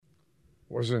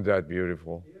Wasn't that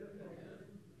beautiful?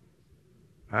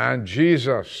 And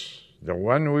Jesus, the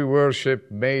one we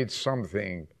worship, made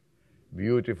something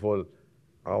beautiful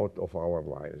out of our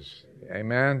lives.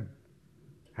 Amen?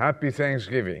 Happy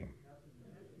Thanksgiving.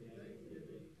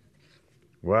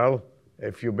 Well,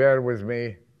 if you bear with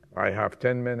me, I have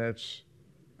 10 minutes,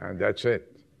 and that's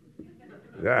it.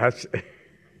 That's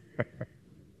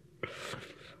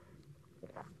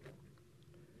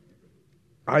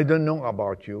I don't know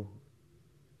about you,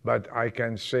 but I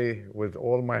can say with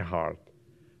all my heart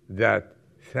that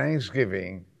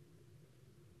Thanksgiving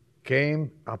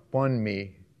came upon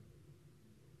me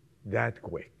that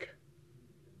quick.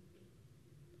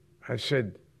 I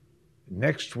said,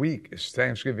 next week is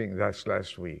Thanksgiving, that's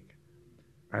last week.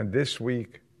 And this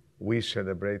week, we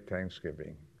celebrate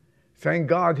Thanksgiving. Thank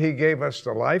God He gave us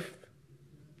the life,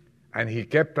 and He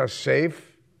kept us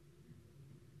safe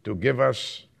to give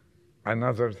us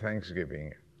another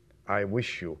Thanksgiving. I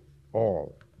wish you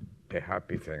all a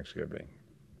happy Thanksgiving.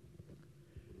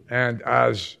 And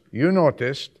as you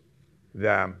noticed,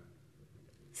 the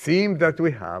theme that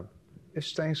we have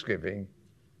is Thanksgiving.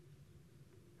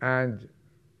 And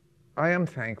I am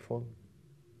thankful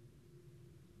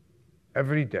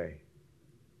every day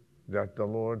that the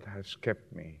Lord has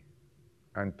kept me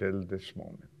until this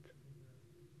moment.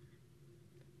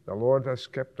 The Lord has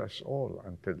kept us all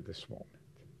until this moment.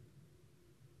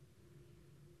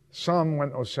 Psalm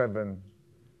 107,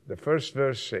 the first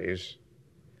verse says,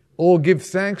 "Oh, give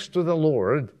thanks to the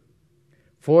Lord,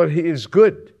 for He is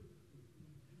good,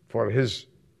 for His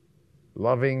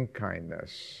loving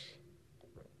kindness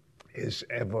is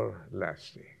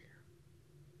everlasting."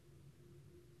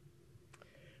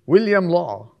 William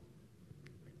Law,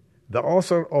 the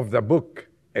author of the book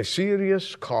A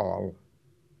Serious Call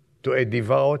to a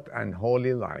Devout and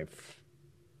Holy Life,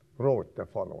 wrote the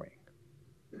following: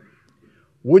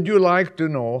 "Would you like to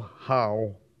know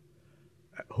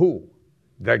who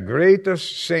the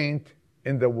greatest saint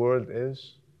in the world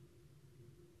is?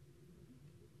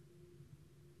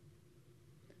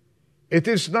 It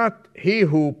is not he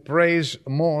who prays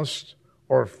most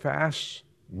or fasts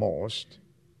most.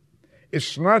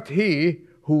 It's not he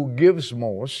who gives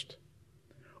most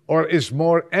or is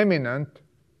more eminent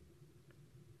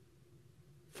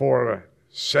for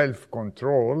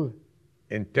self-control,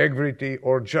 integrity,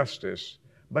 or justice,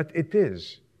 but it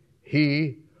is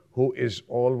he who is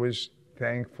always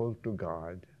thankful to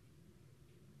God,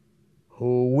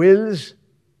 who wills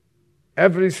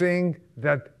everything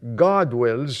that God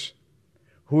wills,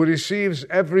 who receives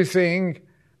everything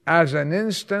as an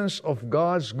instance of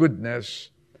God's goodness,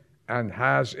 and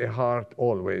has a heart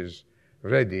always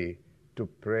ready to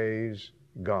praise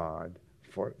God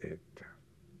for it."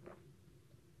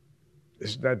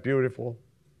 Isn't that beautiful?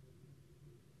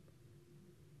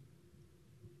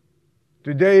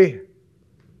 Today,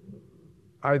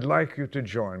 I'd like you to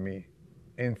join me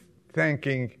in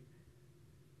thanking,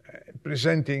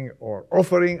 presenting, or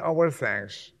offering our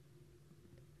thanks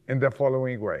in the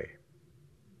following way.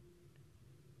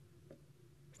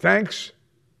 Thanks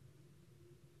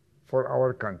for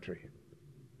our country.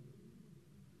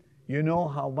 You know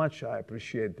how much I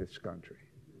appreciate this country.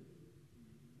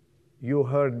 You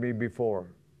heard me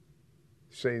before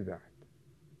say that.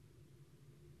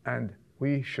 And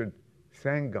we should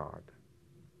thank God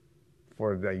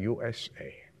for the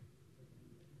USA.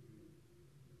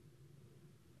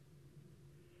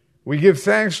 We give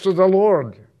thanks to the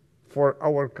Lord for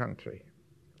our country.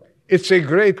 It's a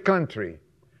great country,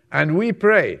 and we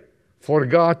pray for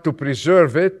God to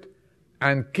preserve it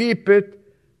and keep it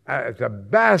as a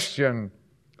bastion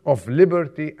of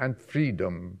liberty and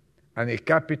freedom, and a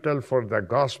capital for the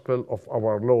gospel of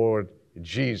our Lord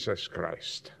Jesus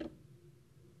Christ.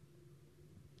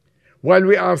 While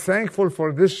we are thankful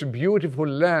for this beautiful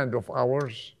land of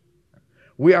ours,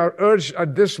 we are urged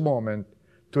at this moment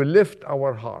to lift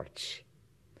our hearts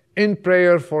in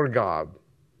prayer for God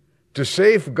to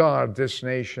safeguard this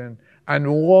nation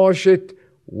and wash it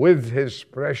with His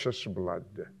precious blood.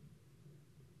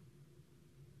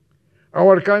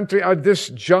 Our country at this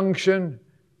junction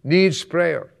needs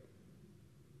prayer.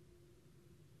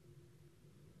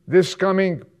 This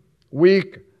coming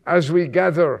week, as we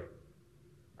gather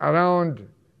around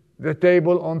the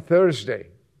table on Thursday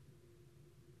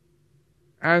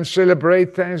and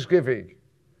celebrate Thanksgiving,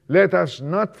 let us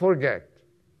not forget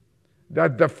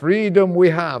that the freedom we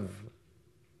have,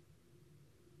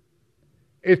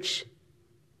 it's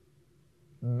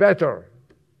better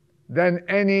than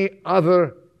any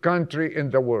other country in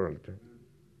the world.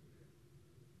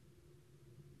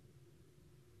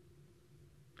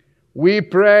 We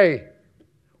pray,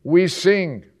 we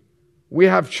sing, We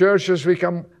have churches we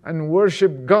come and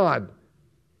worship God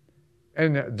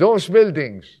in those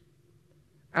buildings.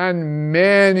 And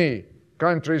many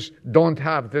countries don't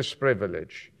have this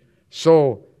privilege.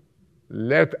 So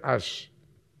let us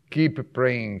keep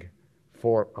praying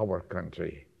for our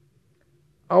country.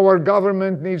 Our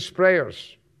government needs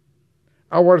prayers.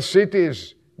 Our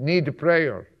cities need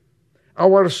prayer.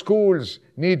 Our schools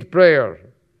need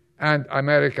prayer. And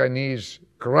America needs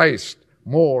Christ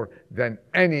more than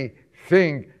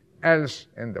anything else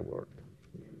in the world.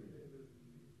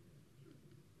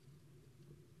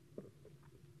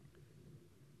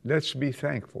 Let's be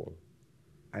thankful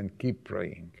and keep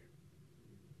praying.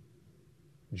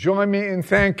 Join me in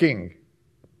thanking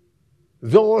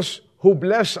those who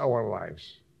bless our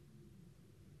lives.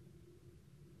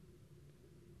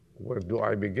 Where do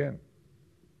I begin?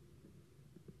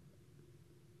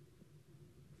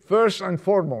 First and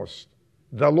foremost,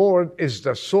 the Lord is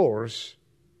the source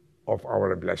of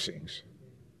our blessings,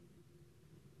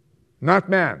 not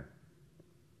man.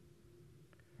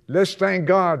 Let's thank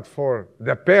God for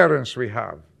the parents we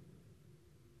have.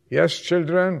 Yes,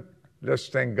 children, let's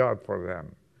thank God for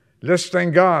them. Let's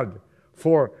thank God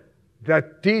for the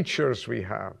teachers we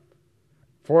have,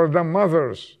 for the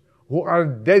mothers who are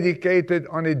dedicated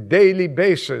on a daily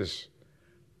basis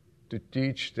to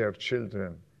teach their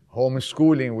children.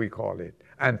 Homeschooling, we call it.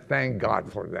 And thank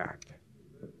God for that.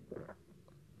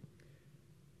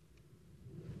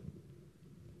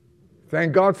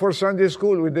 Thank God for Sunday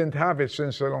school. We didn't have it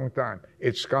since a long time.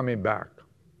 It's coming back.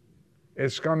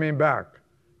 It's coming back.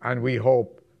 And we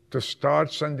hope to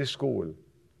start Sunday school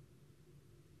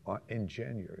in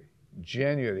January.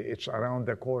 January, it's around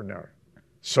the corner.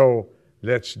 So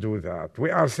let's do that. We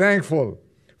are thankful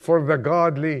for the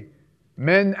godly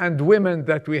men and women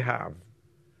that we have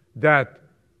that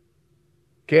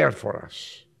care for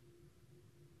us.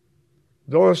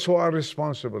 Those who are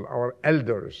responsible, our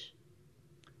elders,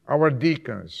 our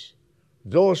deacons,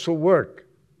 those who work,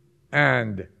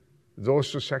 and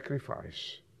those who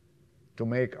sacrifice to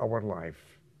make our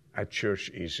life at church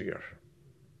easier.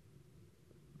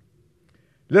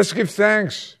 Let's give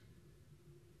thanks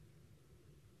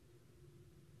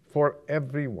for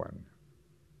everyone.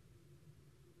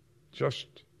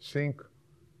 Just think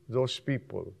those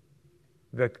people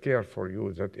that care for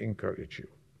you, that encourage you.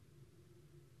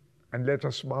 And let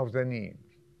us bow the knee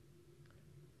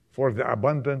for the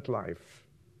abundant life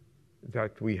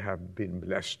that we have been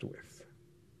blessed with.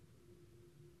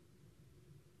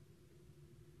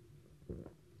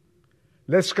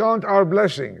 Let's count our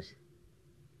blessings.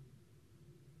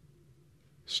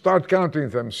 Start counting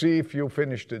them. See if you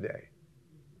finish today.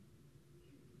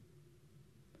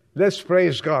 Let's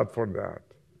praise God for that.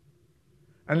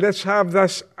 And let's have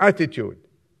this attitude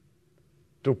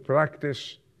to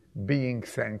practice being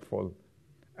thankful.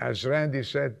 As Randy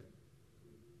said,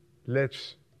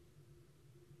 let's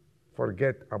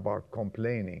forget about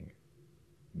complaining,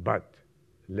 but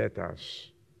let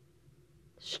us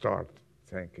start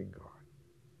thanking God.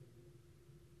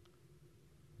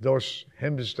 Those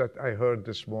hymns that I heard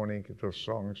this morning, those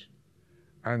songs,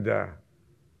 and the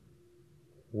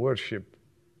worship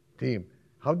team.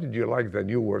 How did you like the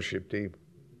new worship team?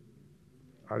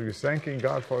 Are you thanking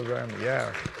God for them?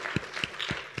 Yeah.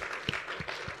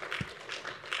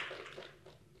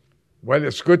 Well,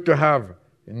 it's good to have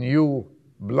new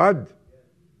blood,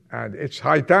 and it's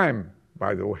high time,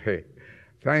 by the way.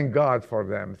 Thank God for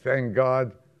them. Thank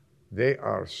God they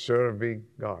are serving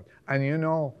God. And you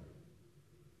know,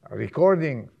 a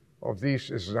recording of this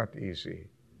is not easy.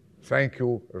 Thank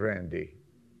you, Randy.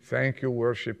 Thank you,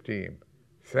 worship team.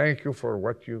 Thank you for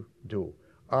what you do.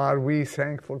 Are we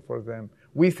thankful for them?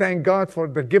 We thank God for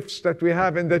the gifts that we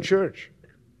have in the church.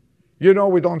 You know,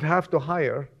 we don't have to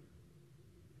hire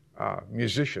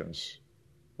musicians.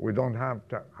 We don't have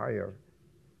to hire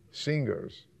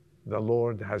singers. The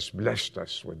Lord has blessed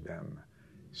us with them.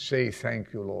 Say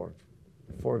thank you, Lord,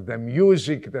 for the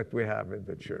music that we have in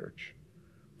the church,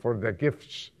 for the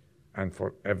gifts, and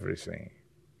for everything.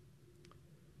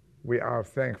 We are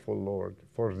thankful, Lord,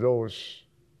 for those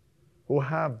who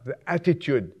have the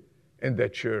attitude in the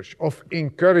church of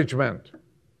encouragement.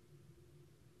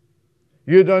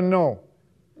 You don't know,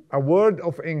 a word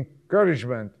of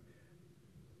encouragement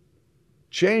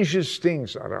changes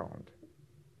things around.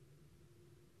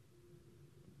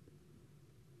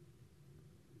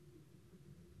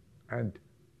 And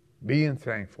being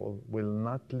thankful will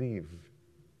not leave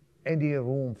any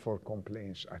room for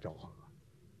complaints at all.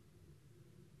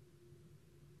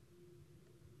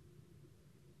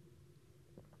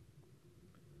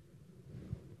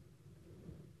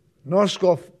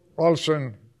 Norskov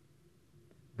Olsen,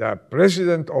 The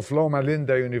president of Loma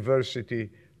Linda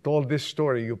University told this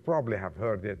story. You probably have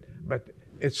heard it, but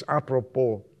it's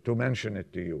apropos to mention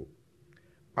it to you.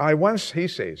 He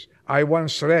says, I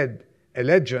once read a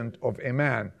legend of a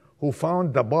man who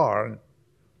found the barn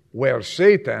where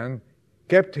Satan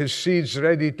kept his seeds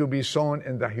ready to be sown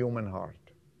in the human heart.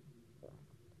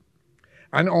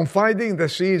 And on finding the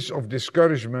seeds of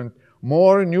discouragement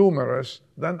more numerous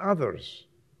than others,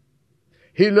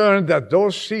 he learned that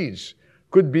those seeds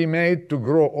could be made to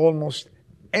grow almost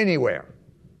anywhere.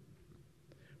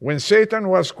 When Satan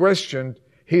was questioned,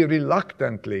 he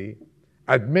reluctantly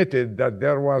admitted that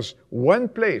there was one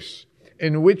place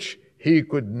in which he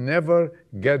could never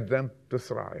get them to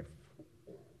thrive.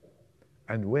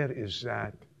 And where is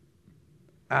that?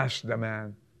 Asked the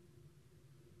man.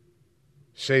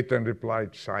 Satan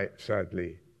replied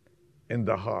sadly, in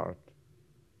the heart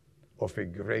of a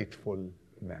grateful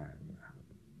man.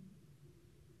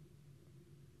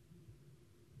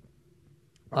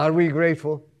 Are we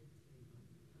grateful?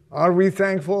 Are we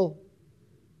thankful?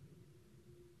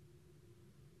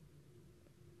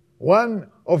 One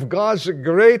of God's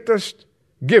greatest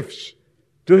gifts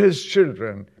to His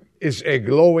children is a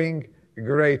glowing,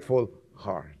 grateful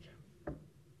heart.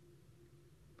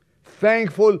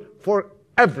 Thankful for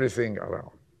everything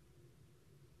around.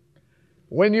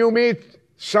 When you meet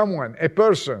someone, a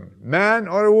person, man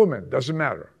or a woman, doesn't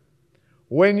matter.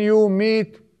 When you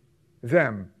meet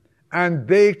them and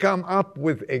they come up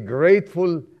with a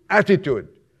grateful attitude,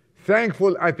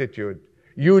 thankful attitude,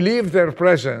 you leave their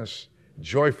presence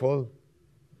joyful,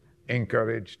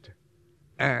 encouraged,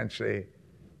 and say,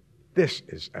 this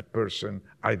is a person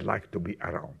I'd like to be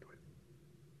around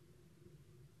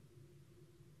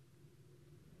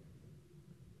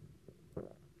with.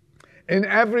 In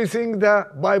everything the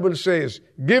Bible says,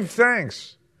 give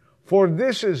thanks, for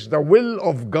this is the will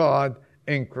of God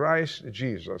in Christ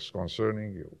Jesus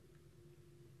concerning you.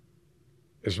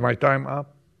 Is my time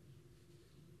up?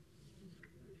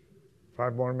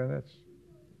 5 more minutes?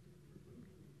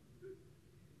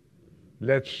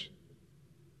 Let's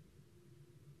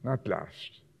not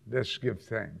last. Let's give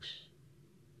thanks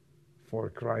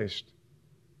for Christ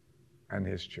and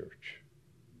His church.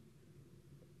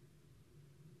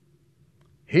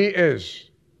 He is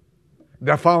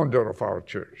the founder of our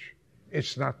church.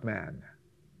 It's not man.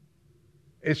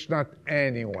 It's not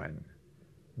anyone.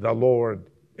 The Lord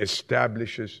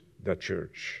establishes the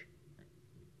church.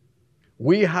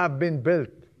 We have been built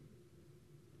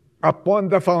upon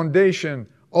the foundation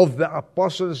of the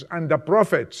apostles and the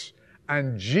prophets,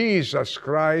 and Jesus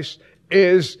Christ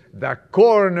is the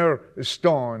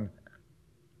cornerstone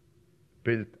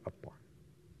built upon.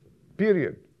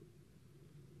 Period.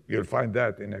 You'll find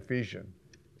that in Ephesians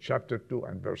chapter 2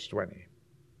 and verse 20.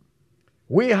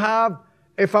 We have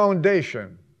a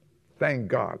foundation, thank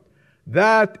God,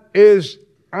 that is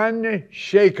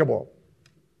unshakable.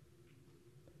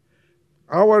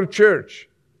 Our church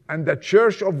and the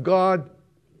church of God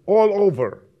all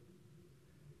over,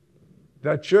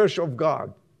 the church of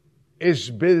God is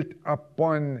built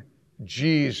upon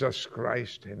Jesus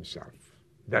Christ Himself,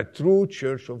 the true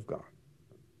church of God.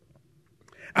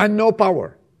 And no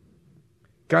power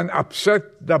can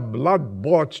upset the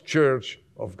blood-bought church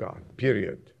of God,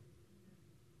 period.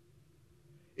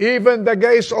 Even the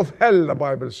gates of hell, the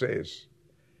Bible says,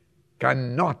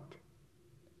 cannot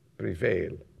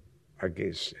prevail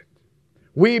against it.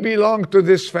 We belong to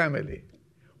this family.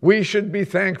 We should be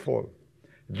thankful.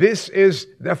 This is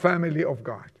the family of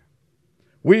God.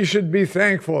 We should be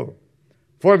thankful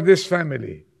for this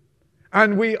family.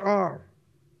 And we are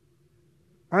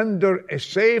under a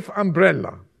safe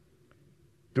umbrella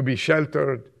to be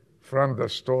sheltered from the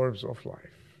storms of life.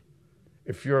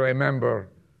 If you're a member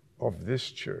of this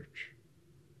church,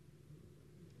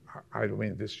 I don't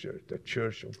mean this church, the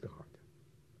church of God,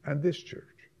 and this church,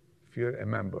 if you're a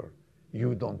member,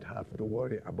 you don't have to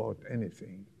worry about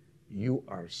anything. You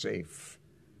are safe,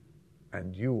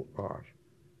 and you are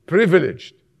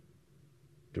privileged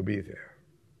to be there.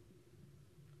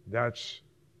 That's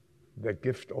the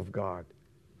gift of God.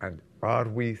 And are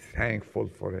we thankful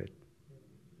for it?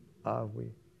 Are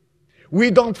we?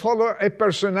 We don't follow a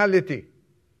personality.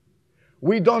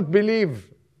 We don't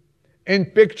believe in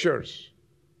pictures.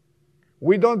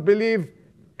 We don't believe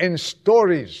in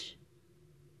stories.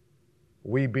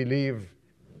 We believe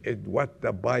in what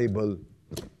the Bible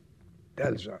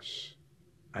tells us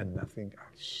and nothing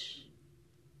else.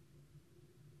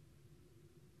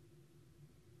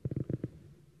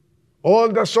 All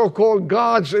the so-called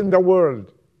gods in the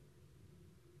world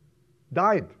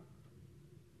died,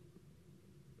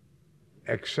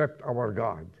 except our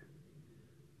God.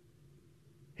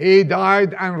 He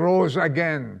died and rose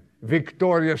again,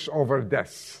 victorious over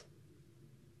death.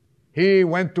 He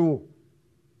went to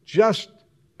just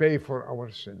pay for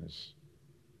our sins.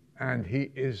 And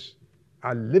He is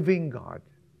a living God,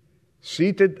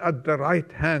 seated at the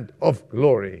right hand of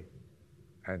glory.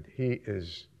 And He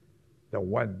is the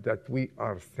one that we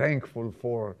are thankful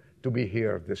for to be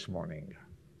here this morning.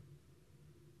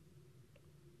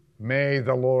 May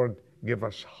the Lord give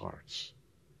us hearts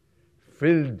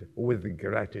filled with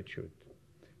gratitude,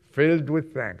 filled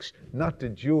with thanks, not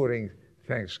during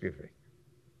Thanksgiving,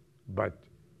 but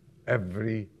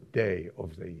every day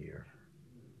of the year.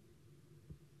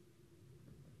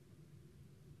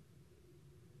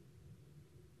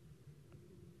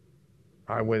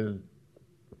 I will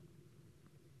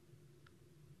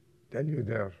tell you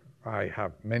there, I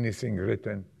have many things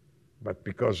written, but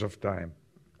because of time,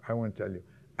 I won't tell you.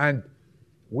 And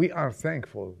we are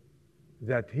thankful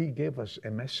that He gave us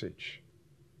a message.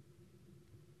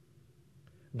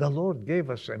 The Lord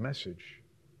gave us a message.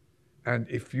 And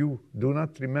if you do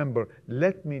not remember,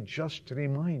 let me just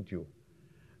remind you.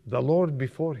 The Lord,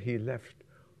 before He left,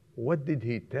 what did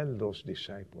He tell those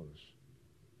disciples?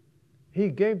 He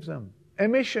gave them a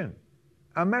mission,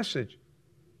 a message.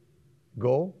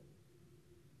 Go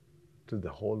to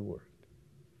the whole world.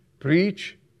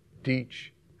 Preach,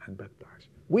 teach, and baptize.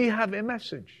 We have a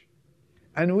message.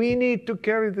 And we need to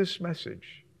carry this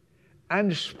message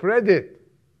and spread it.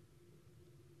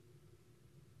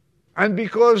 And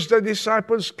because the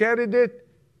disciples carried it,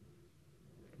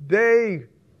 they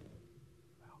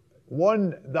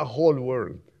won the whole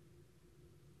world.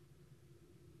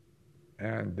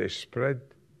 And they spread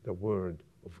the word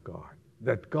of God.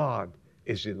 That God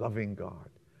is a loving God.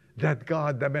 That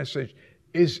God, the message,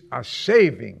 is a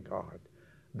saving God.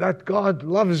 That God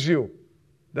loves you.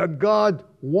 That God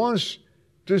wants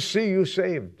to see you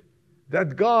saved.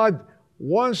 That God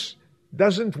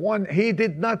He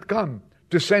did not come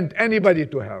to send anybody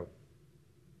to hell.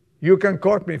 You can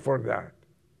quote me for that.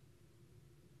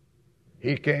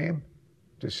 He came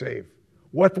to save.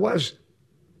 What was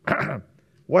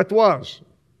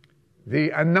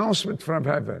the announcement from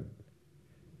heaven?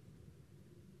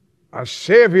 A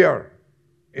Savior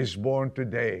is born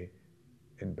today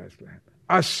in Bethlehem.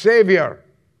 A Savior.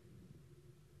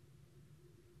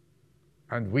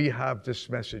 And we have this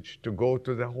message to go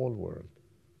to the whole world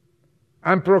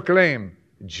and proclaim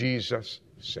Jesus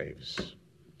saves.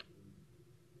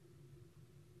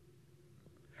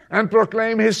 And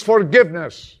proclaim His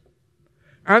forgiveness.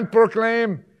 And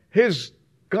proclaim His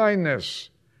kindness.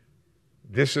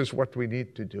 This is what we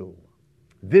need to do.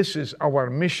 This is our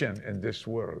mission in this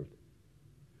world.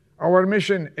 Our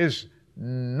mission is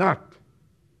not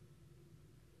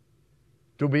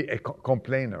to be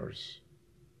complainers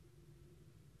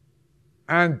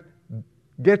and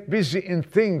get busy in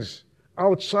things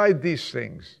outside these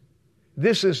things.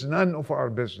 This is none of our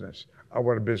business.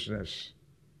 Our business,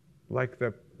 like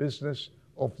the business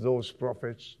of those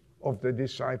prophets, of the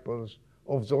disciples,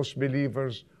 of those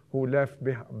believers who left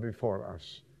before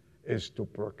us, is to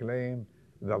proclaim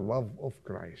the love of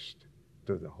Christ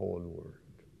to the whole world.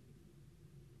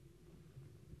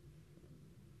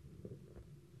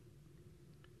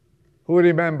 Who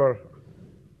remember,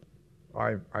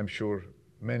 I'm sure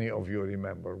many of you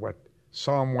remember what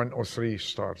Psalm 103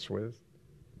 starts with.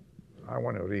 I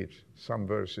want to read some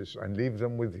verses and leave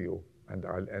them with you, and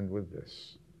I'll end with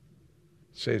this.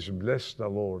 It says, "Bless the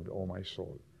Lord, O my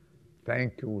soul.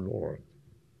 Thank you, Lord.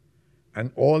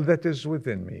 And all that is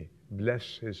within me,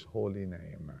 bless His holy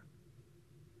name.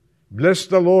 Bless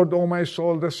the Lord, O my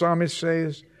soul," the psalmist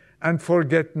says, "and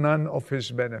forget none of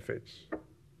His benefits.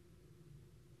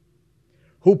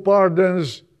 Who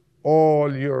pardons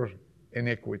all your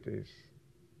iniquities."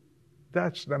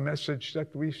 That's the message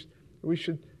that we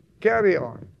should carry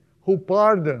on. Who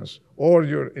pardons all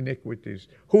your iniquities.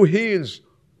 Who heals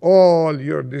all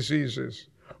your diseases.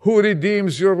 Who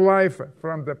redeems your life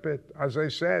from the pit. As I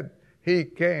said, He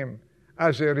came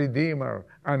as a redeemer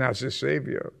and as a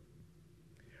savior.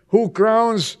 Who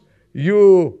crowns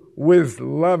you with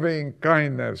loving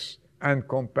kindness and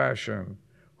compassion.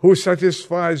 Who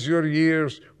satisfies your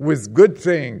years with good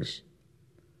things,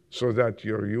 so that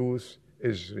your youth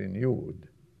is renewed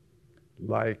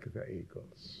like the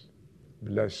eagles.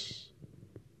 Bless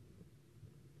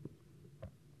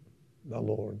the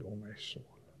Lord, O my soul.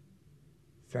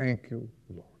 Thank you,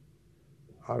 Lord.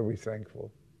 Are we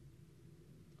thankful?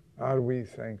 Are we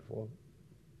thankful?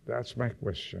 That's my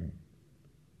question.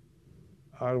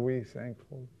 Are we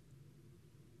thankful?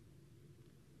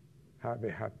 Have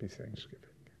a happy Thanksgiving.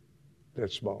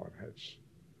 Let's bow our heads.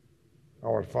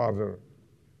 Our Father,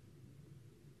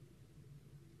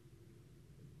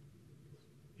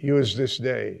 use this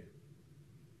day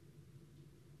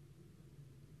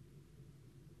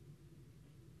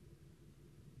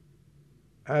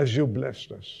as you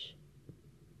blessed us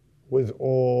with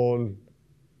all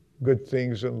good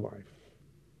things in life.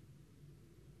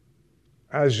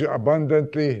 As you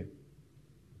abundantly,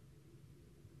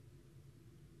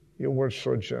 you were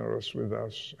so generous with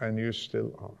us, and you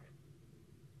still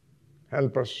are.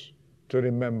 Help us to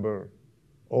remember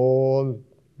all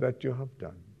that you have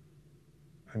done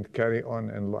and carry on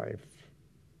in life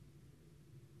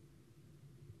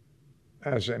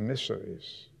as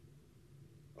emissaries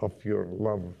of your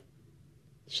love,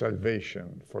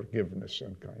 salvation, forgiveness,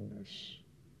 and kindness.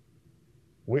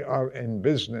 We are in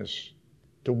business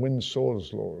to win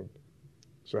souls, Lord.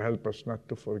 So help us not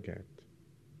to forget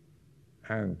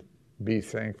and be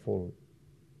thankful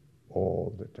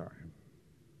all the time.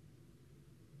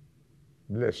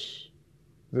 Bless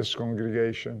this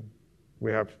congregation.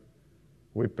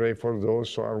 We pray for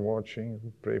those who are watching.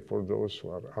 We pray for those who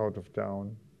are out of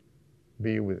town.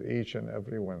 Be with each and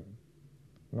every one.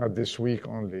 Not this week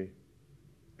only,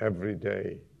 every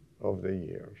day of the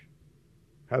year.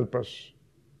 Help us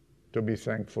to be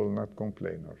thankful, not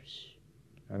complainers.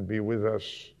 And be with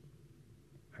us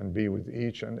and be with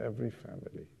each and every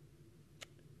family.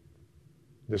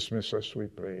 Dismiss us, we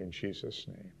pray, in Jesus'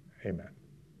 name. Amen.